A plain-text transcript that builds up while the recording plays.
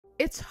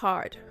It's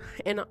hard,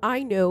 and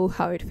I know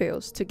how it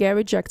feels to get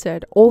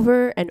rejected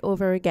over and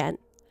over again.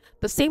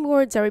 The same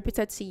words are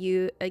repeated to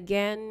you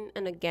again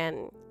and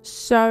again.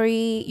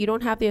 Sorry, you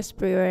don't have the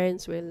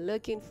experience we're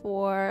looking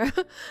for.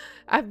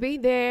 I've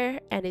been there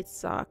and it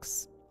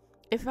sucks.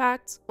 In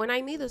fact, when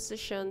I made the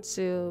decision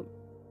to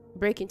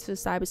break into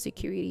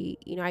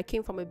cybersecurity, I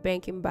came from a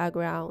banking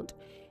background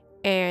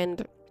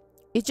and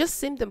it just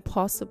seemed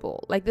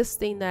impossible. Like this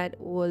thing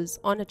that was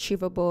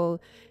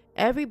unachievable.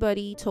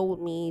 Everybody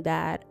told me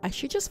that I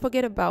should just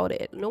forget about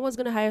it. No one's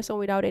gonna hire someone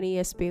without any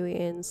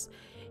experience.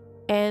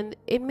 And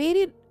it made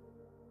it,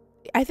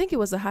 I think it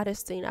was the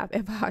hardest thing I've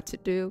ever had to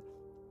do.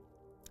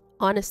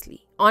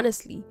 Honestly.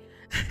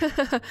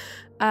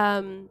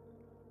 um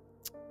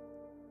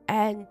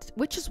and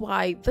which is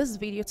why this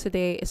video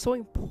today is so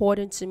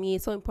important to me.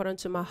 It's so important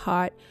to my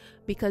heart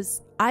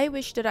because I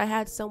wish that I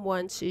had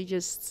someone to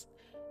just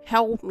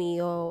help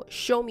me or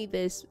show me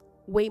this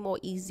way more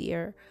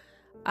easier.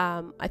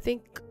 I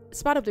think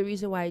it's part of the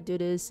reason why I do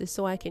this is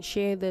so I can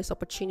share these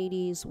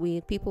opportunities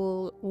with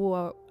people who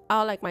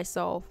are like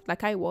myself,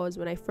 like I was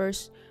when I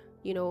first,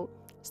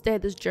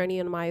 started this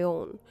journey on my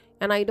own.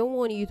 And I don't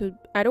want you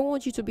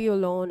to be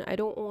alone. I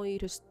don't want you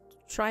to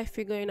try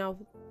figuring out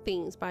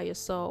things by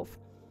yourself.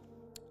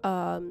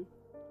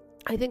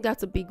 I think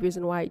that's a big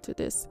reason why I do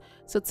this.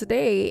 So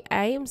today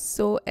I am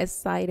so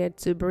excited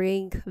to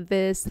bring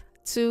this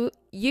to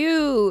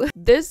you.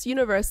 This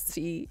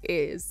university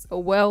is a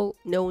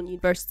well-known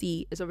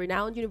university, is a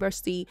renowned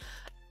university.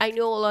 I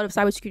know a lot of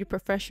cybersecurity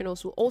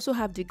professionals who also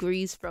have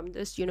degrees from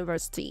this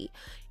university,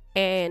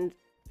 and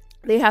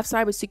they have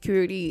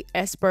cybersecurity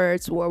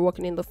experts who are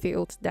working in the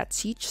field that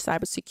teach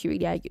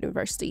cybersecurity at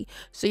university.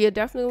 So you're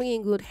definitely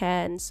in good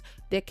hands.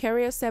 Their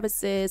career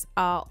services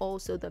are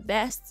also the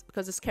best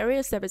because these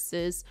career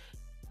services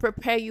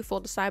prepare you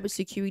for the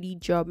cybersecurity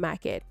job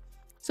market.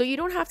 So you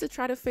don't have to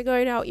try to figure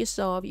it out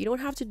yourself. You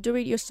don't have to do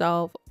it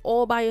yourself,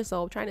 all by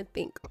yourself, trying to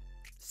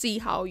see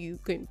how you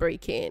can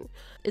break in.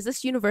 Is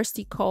this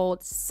university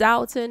called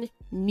Southern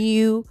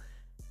New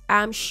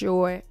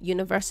Hampshire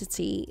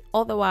University,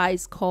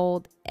 otherwise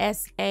called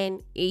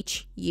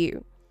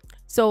SNHU.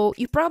 So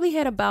you probably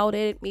heard about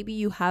it, maybe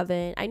you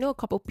haven't. I know a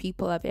couple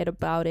people have heard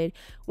about it.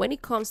 When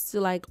it comes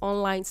to like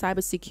online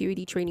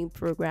cybersecurity training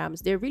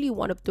programs, they're really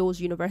one of those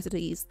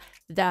universities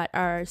that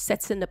are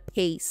setting the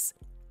pace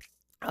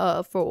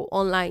for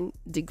online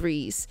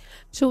degrees.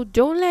 So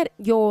don't let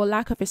your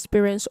lack of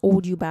experience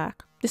hold you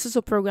back. This is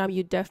a program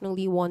you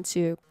definitely want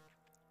to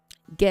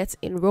get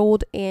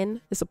enrolled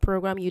in. It's a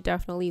program you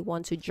definitely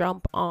want to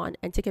jump on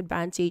and take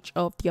advantage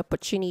of the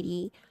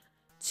opportunity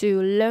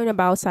to learn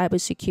about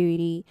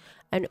cybersecurity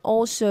and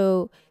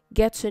also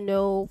get to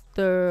know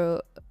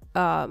the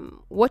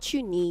what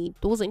you need,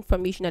 those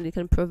information that it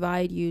can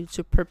provide you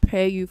to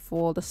prepare you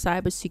for the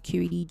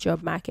cybersecurity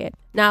job market.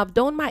 Now, I've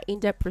done my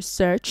in-depth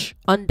research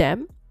on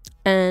them,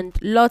 and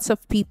lots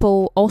of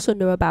people also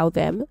know about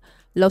them.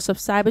 Lots of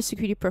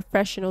cybersecurity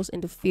professionals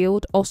in the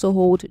field also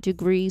hold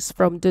degrees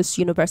from this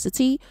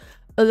university.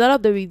 A lot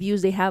of the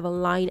reviews they have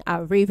online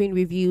are raving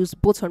reviews,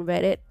 both on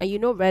Reddit. And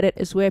Reddit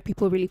is where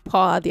people really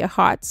pour out their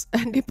hearts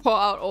and they pour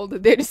out all the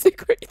dirty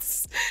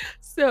secrets.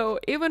 So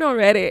even on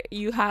Reddit,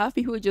 you have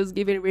people just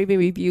giving raving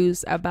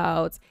reviews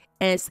about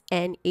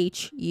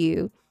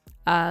SNHU,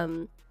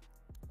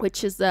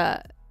 which is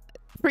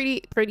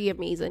pretty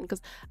amazing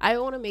because I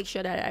want to make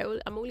sure that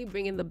I'm only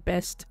bringing the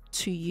best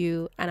to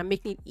you, and I'm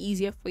making it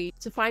easier for you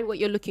to find what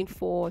you're looking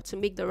for, to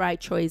make the right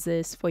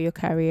choices for your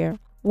career.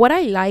 What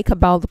I like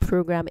about the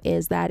program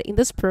is that in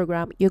this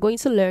program, you're going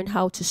to learn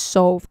how to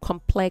solve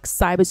complex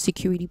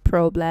cybersecurity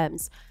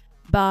problems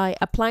by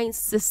applying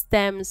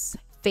systems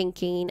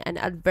thinking and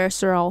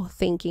adversarial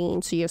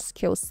thinking to your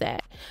skill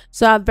set.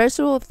 So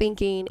adversarial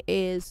thinking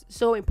is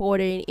so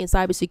important in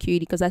cybersecurity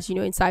because, as you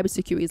know, in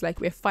cybersecurity it's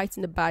like we're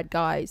fighting the bad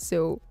guys.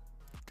 So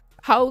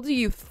how do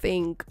you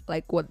think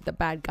like what the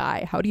bad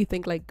guy, how do you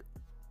think like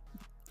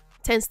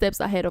 10 steps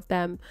ahead of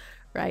them,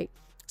 right?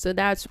 So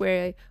that's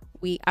where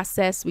we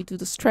do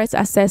the stress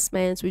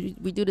assessments, we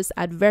do this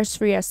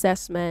adversary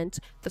assessment,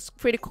 this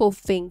critical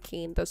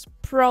thinking, this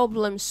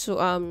problem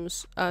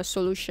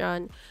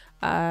solution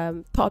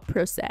thought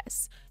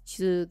process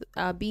to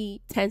be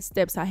 10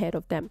 steps ahead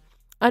of them.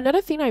 Another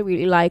thing I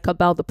really like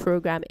about the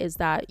program is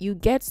that you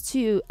get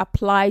to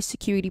apply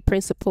security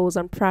principles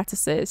and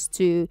practices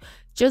to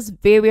just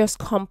various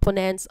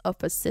components of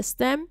a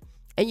system,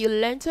 and you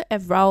learn to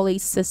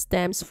evaluate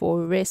systems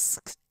for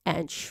risks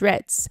and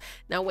threats.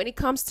 Now, when it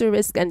comes to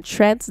risk and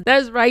threats,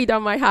 that's right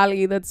down my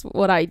alley. That's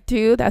what I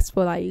do. That's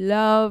what I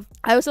love.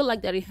 I also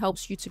like that it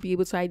helps you to be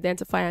able to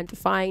identify and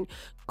define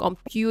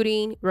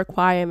computing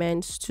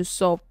requirements to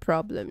solve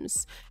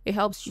problems. It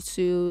helps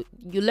you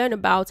learn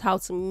about how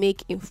to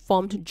make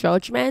informed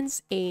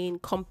judgments in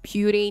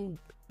computing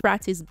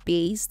practice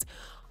based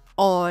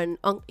on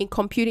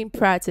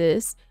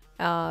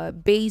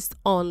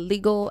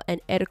legal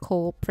and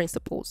ethical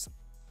principles.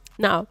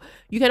 Now,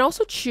 you can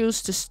also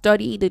choose to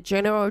study the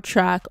general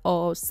track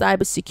of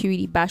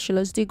cybersecurity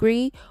bachelor's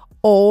degree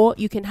or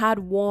you can add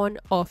one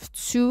of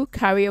two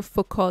career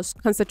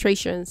focused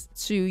concentrations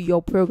to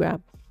your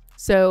program.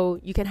 So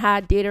you can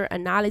add data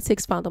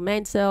analytics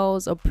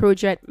fundamentals or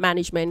project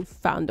management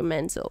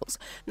fundamentals.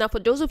 Now, for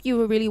those of you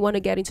who really want to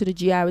get into the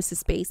GIS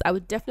space, I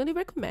would definitely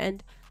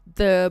recommend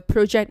the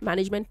project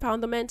management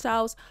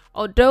fundamentals.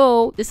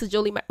 Although this is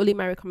only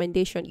my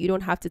recommendation, you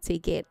don't have to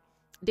take it.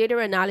 Data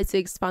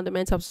analytics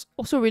fundamentals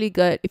also really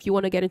good if you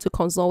want to get into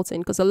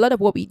consulting, because a lot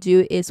of what we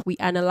do is we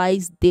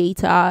analyze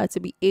data to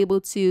be able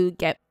to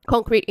get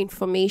concrete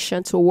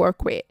information to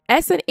work with.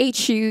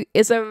 SNHU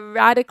is a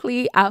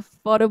radically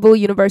affordable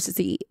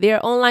university.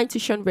 Their online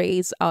tuition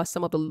rates are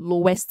some of the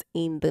lowest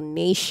in the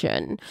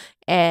nation,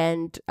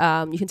 and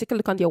you can take a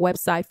look on their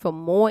website for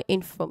more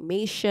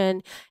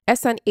information.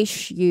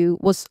 SNHU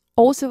was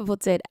also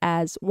voted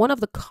as one of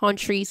the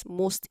country's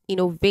most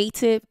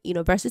innovative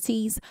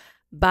universities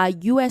by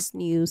US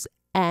News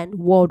and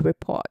World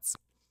Reports.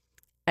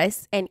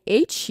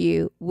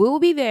 SNHU will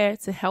be there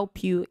to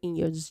help you in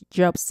your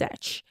job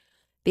search.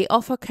 They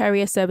offer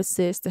career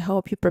services to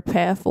help you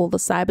prepare for the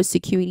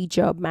cybersecurity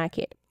job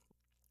market.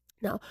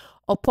 Now,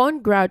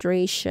 upon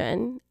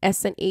graduation,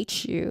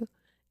 SNHU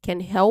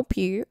can help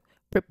you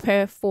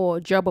prepare for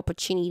job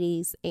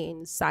opportunities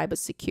in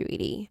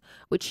cybersecurity,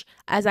 which,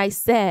 as I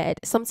said,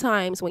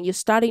 sometimes when you're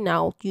starting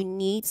out, you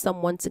need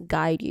someone to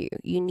guide you.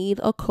 You need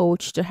a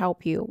coach to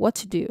help you what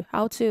to do,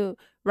 how to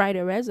write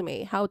a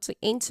resume, how to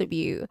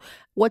interview,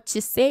 what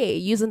to say,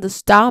 using the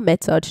STAR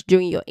method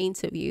during your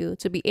interview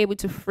to be able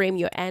to frame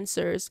your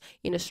answers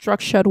in a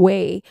structured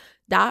way.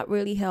 That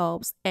really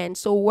helps. And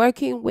so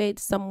working with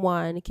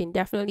someone can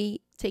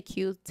definitely take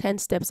you 10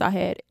 steps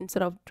ahead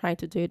instead of trying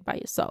to do it by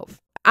yourself.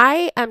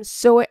 I am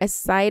so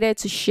excited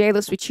to share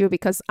this with you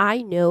because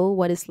I know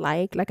what it's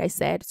like I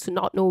said, to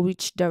not know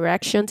which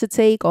direction to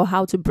take or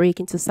how to break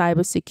into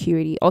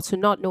cybersecurity, or to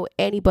not know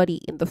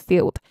anybody in the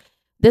field.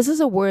 This is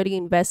a worthy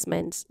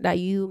investment that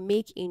you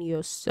make in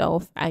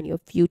yourself and your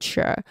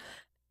future.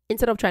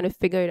 Instead of trying to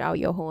figure it out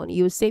your own,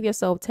 you save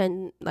yourself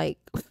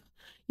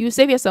you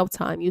save yourself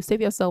time, you save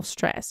yourself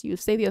stress, you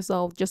save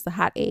yourself just the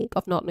headache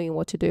of not knowing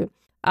what to do.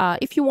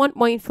 If you want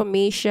more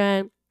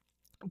information,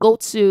 go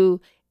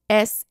to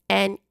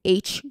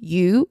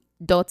snhu.edu/cb,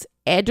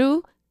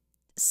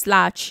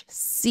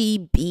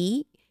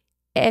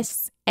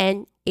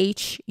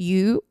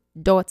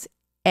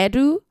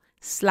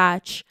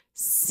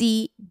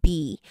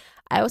 snhu.edu/cb.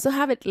 I also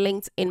have it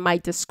linked in my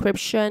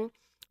description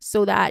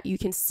so that you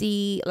can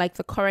see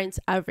the current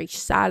average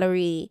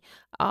salary.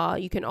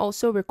 You can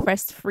also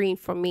request free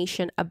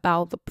information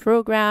about the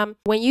program.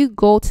 When you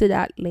go to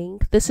that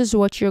link, this is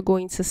what you're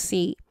going to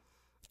see.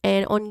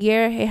 And on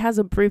here, it has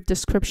a brief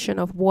description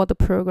of what the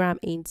program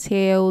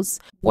entails,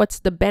 what's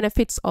the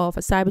benefits of a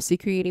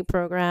cybersecurity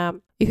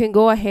program. You can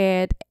go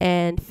ahead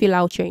and fill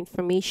out your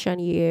information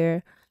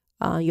here,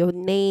 your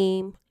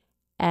name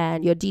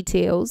and your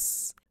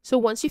details. So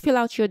once you fill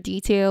out your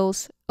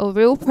details, a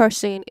real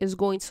person is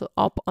going to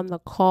hop on the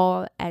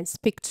call and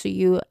speak to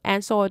you,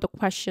 answer all the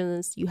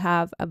questions you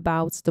have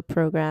about the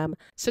program.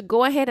 So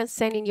go ahead and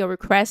send in your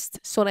request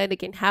so that they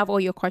can have all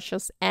your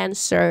questions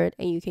answered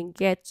and you can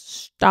get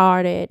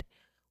started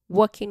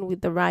working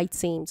with the right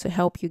team to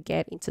help you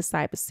get into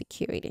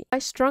cybersecurity. I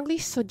strongly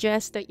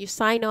suggest that you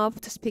sign up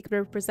to speak with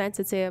a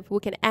representative who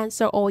can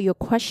answer all your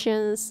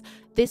questions.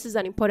 This is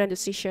an important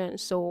decision,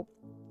 so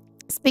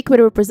speak with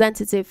a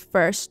representative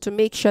first to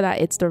make sure that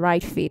it's the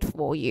right fit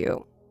for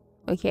you.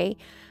 Okay,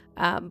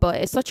 but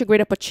it's such a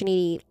great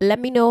opportunity. Let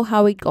me know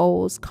how it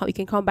goes. You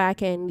can come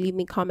back and leave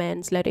me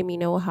comments letting me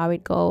know how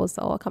it goes,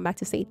 or I'll come back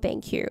to say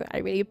thank you. I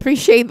really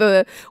appreciate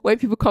when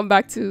people come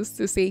back to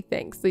say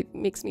thanks. It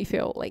makes me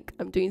feel like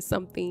I'm doing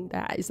something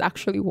that is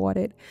actually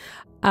wanted.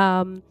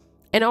 And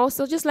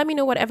also just let me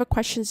know whatever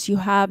questions you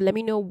have. Let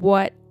me know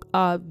what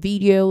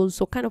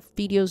videos, what kind of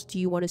videos do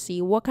you want to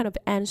see, what kind of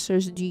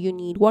answers do you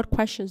need, what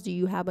questions do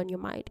you have on your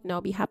mind, and I'll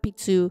be happy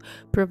to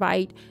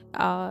provide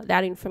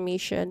that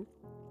information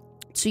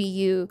to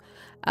you.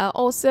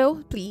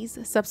 Also, please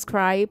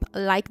subscribe,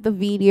 like the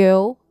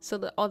video so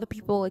that other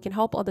people, it can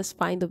help others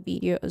find the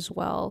video as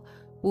well,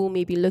 who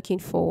may be looking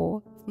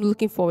for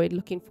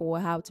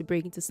how to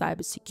break into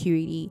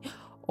cybersecurity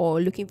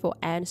or looking for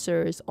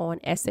answers on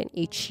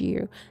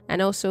SNHU.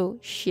 And also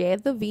share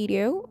the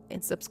video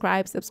and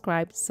subscribe.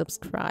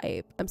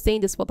 I'm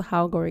saying this for the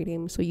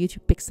algorithm so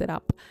YouTube picks it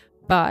up,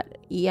 but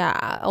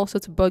yeah, also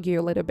to bug you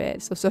a little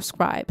bit, so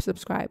subscribe.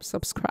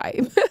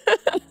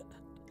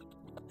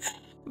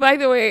 By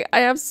the way, I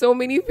have so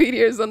many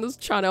videos on this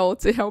channel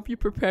to help you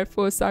prepare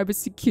for a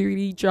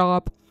cybersecurity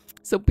job,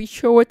 so be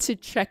sure to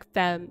check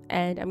them,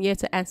 and I'm here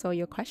to answer all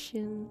your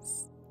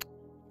questions.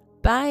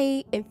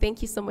 Bye, and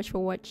thank you so much for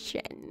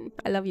watching.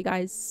 I love you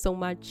guys so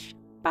much.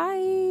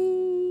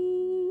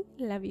 Bye.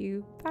 Love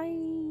you.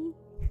 Bye.